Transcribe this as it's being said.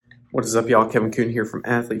What is up, y'all? Kevin Kuhn here from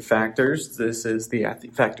Athlete Factors. This is the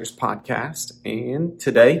Athlete Factors podcast, and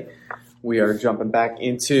today we are jumping back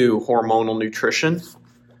into hormonal nutrition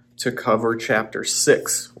to cover Chapter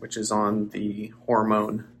 6, which is on the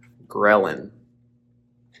hormone ghrelin.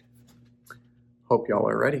 Hope y'all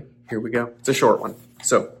are ready. Here we go. It's a short one.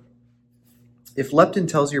 So, if leptin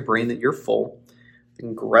tells your brain that you're full,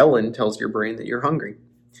 then ghrelin tells your brain that you're hungry.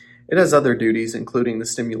 It has other duties, including the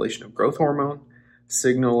stimulation of growth hormone,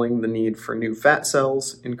 signaling the need for new fat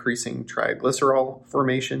cells, increasing triglycerol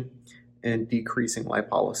formation, and decreasing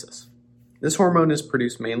lipolysis. This hormone is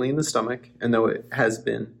produced mainly in the stomach, and though it has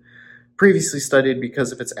been previously studied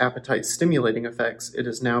because of its appetite-stimulating effects, it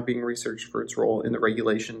is now being researched for its role in the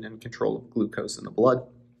regulation and control of glucose in the blood,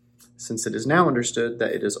 since it is now understood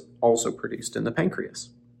that it is also produced in the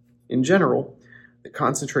pancreas. In general, the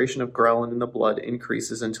concentration of ghrelin in the blood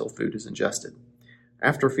increases until food is ingested.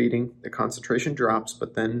 After feeding, the concentration drops,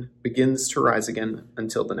 but then begins to rise again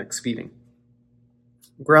until the next feeding.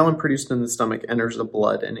 Ghrelin produced in the stomach enters the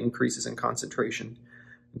blood and increases in concentration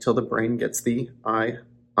until the brain gets the I'm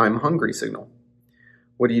hungry signal.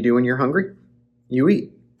 What do you do when you're hungry? You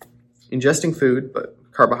eat. Ingesting food, but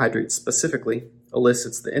carbohydrates specifically,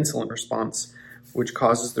 elicits the insulin response, which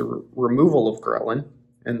causes the removal of ghrelin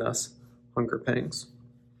and thus hunger pangs.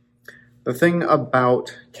 The thing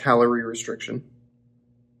about calorie restriction,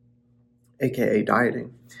 aka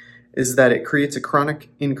dieting, is that it creates a chronic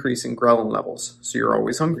increase in ghrelin levels, so you're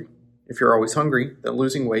always hungry. If you're always hungry, then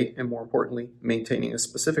losing weight, and more importantly, maintaining a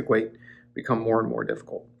specific weight, become more and more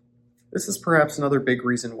difficult. This is perhaps another big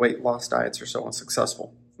reason weight loss diets are so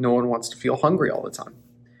unsuccessful. No one wants to feel hungry all the time.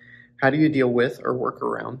 How do you deal with or work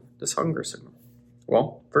around this hunger signal?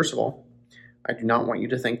 Well, first of all, I do not want you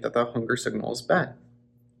to think that the hunger signal is bad.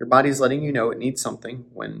 Your body is letting you know it needs something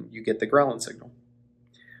when you get the ghrelin signal.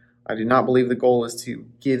 I do not believe the goal is to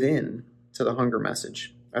give in to the hunger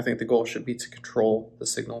message. I think the goal should be to control the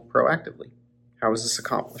signal proactively. How is this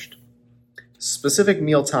accomplished? Specific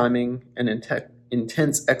meal timing and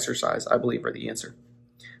intense exercise, I believe, are the answer.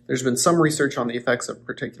 There's been some research on the effects of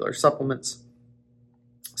particular supplements,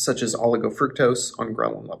 such as oligofructose, on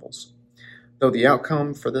ghrelin levels. Though the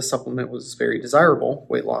outcome for this supplement was very desirable,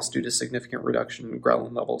 weight loss due to significant reduction in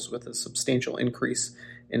ghrelin levels with a substantial increase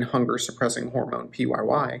in hunger-suppressing hormone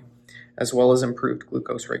PYY, as well as improved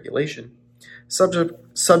glucose regulation,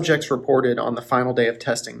 subjects reported on the final day of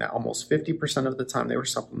testing that almost 50% of the time they were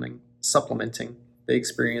supplementing, they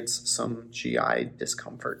experienced some GI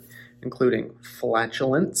discomfort, including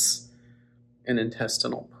flatulence and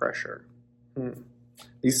intestinal pressure.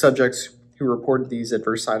 These subjects who reported these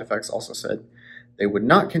adverse side effects also said they would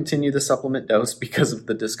not continue the supplement dose because of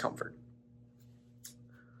the discomfort.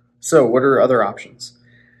 So, what are other options?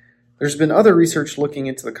 There's been other research looking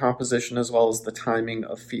into the composition as well as the timing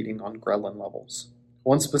of feeding on ghrelin levels.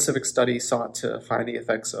 One specific study sought to find the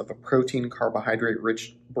effects of a protein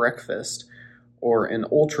carbohydrate-rich breakfast or an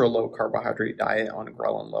ultra-low carbohydrate diet on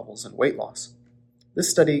ghrelin levels and weight loss. This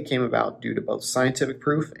study came about due to both scientific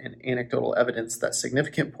proof and anecdotal evidence that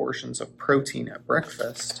significant portions of protein at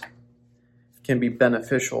breakfast can be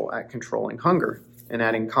beneficial at controlling hunger, and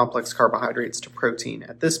adding complex carbohydrates to protein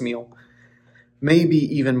at this meal may be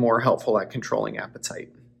even more helpful at controlling appetite.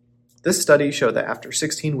 This study showed that after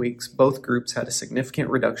 16 weeks, both groups had a significant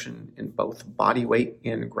reduction in both body weight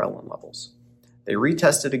and ghrelin levels. They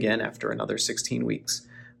retested again after another 16 weeks,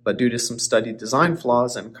 but due to some study design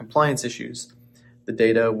flaws and compliance issues, the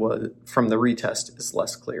data from the retest is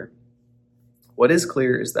less clear. What is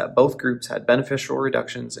clear is that both groups had beneficial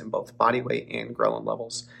reductions in both body weight and ghrelin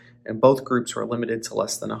levels, and both groups were limited to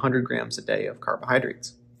less than 100 grams a day of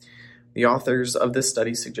carbohydrates. The authors of this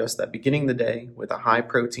study suggest that beginning the day with a high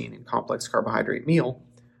protein and complex carbohydrate meal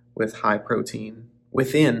within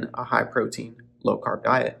a high protein, low carb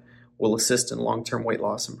diet will assist in long-term weight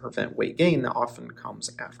loss and prevent weight gain that often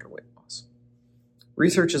comes after weight loss.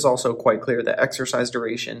 Research is also quite clear that exercise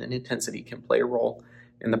duration and intensity can play a role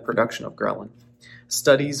in the production of ghrelin.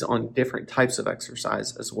 Studies on different types of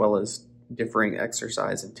exercise as well as differing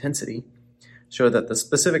exercise intensity show that the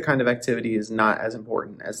specific kind of activity is not as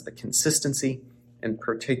important as the consistency and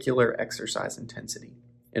particular exercise intensity.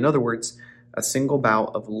 In other words, a single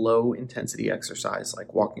bout of low-intensity exercise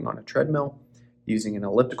like walking on a treadmill, using an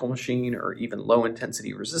elliptical machine, or even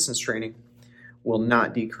low-intensity resistance training will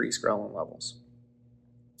not decrease ghrelin levels.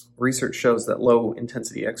 Research shows that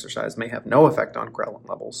low-intensity exercise may have no effect on ghrelin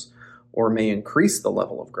levels or may increase the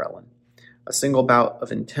level of ghrelin. A single bout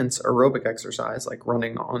of intense aerobic exercise, like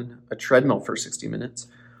running on a treadmill for 60 minutes,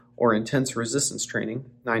 or intense resistance training,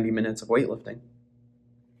 90 minutes of weightlifting,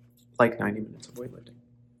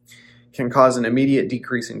 can cause an immediate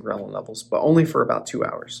decrease in ghrelin levels, but only for about 2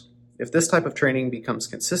 hours. If this type of training becomes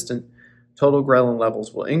consistent, total ghrelin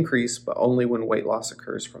levels will increase, but only when weight loss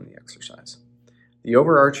occurs from the exercise. The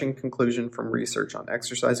overarching conclusion from research on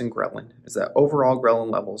exercise and ghrelin is that overall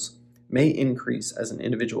ghrelin levels may increase as an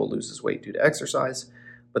individual loses weight due to exercise,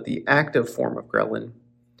 but the active form of ghrelin,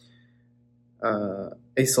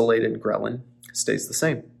 acylated ghrelin, stays the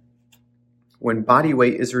same. When body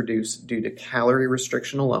weight is reduced due to calorie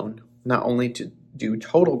restriction alone, not only do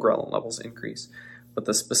total ghrelin levels increase, but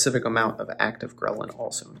the specific amount of active ghrelin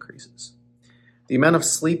also increases. The amount of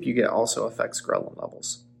sleep you get also affects ghrelin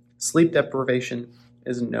levels. Sleep deprivation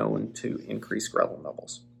is known to increase ghrelin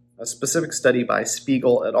levels. A specific study by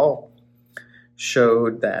Spiegel et al.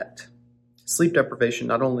 Showed that sleep deprivation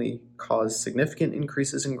not only caused significant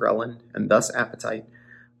increases in ghrelin and thus appetite,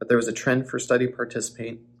 but there was a trend for study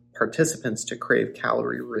participants to crave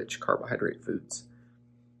calorie-rich carbohydrate foods.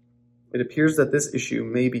 It appears that this issue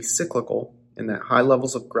may be cyclical in that high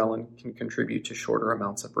levels of ghrelin can contribute to shorter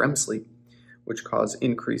amounts of REM sleep, which cause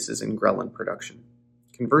increases in ghrelin production.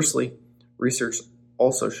 Conversely, research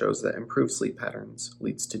also shows that improved sleep patterns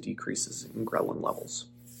leads to decreases in ghrelin levels.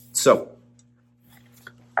 So,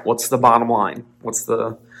 what's the bottom line? What's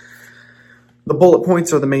the bullet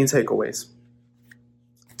points or the main takeaways?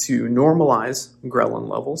 To normalize ghrelin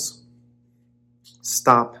levels,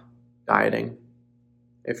 stop dieting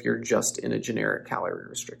if you're just in a generic calorie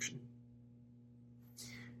restriction.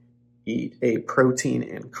 Eat a protein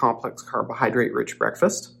and complex carbohydrate-rich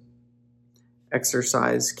breakfast.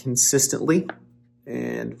 Exercise consistently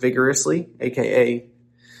and vigorously, aka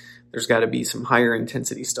there's got to be some higher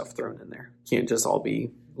intensity stuff thrown in there. Can't just all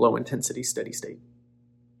be low intensity, steady state.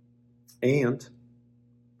 And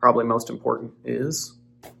probably most important is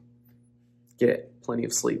get plenty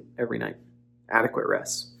of sleep every night. Adequate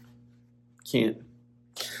rest. Can't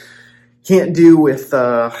do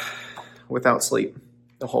without sleep.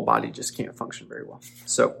 The whole body just can't function very well.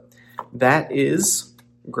 So that is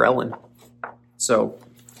ghrelin. So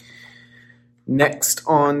next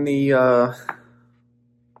on the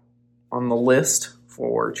list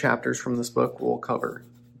for chapters from this book, we'll cover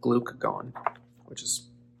glucagon, which is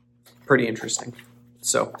pretty interesting.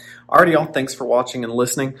 So, alrighty, y'all. Thanks for watching and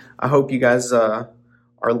listening. I hope you guys are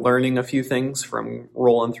learning a few things from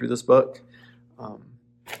rolling through this book,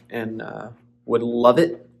 and would love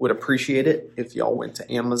it, would appreciate it if y'all went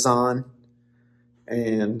to Amazon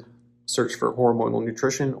and searched for hormonal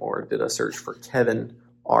nutrition, or did a search for Kevin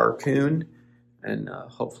R. Kuhn, and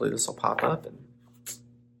hopefully this will pop up and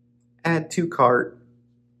add to cart.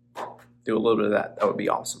 Do a little bit of that. That would be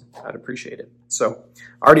awesome. I'd appreciate it. So,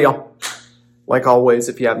 alrighty, y'all. Like always,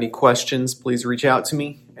 if you have any questions, please reach out to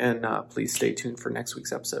me, and please stay tuned for next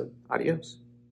week's episode. Adios.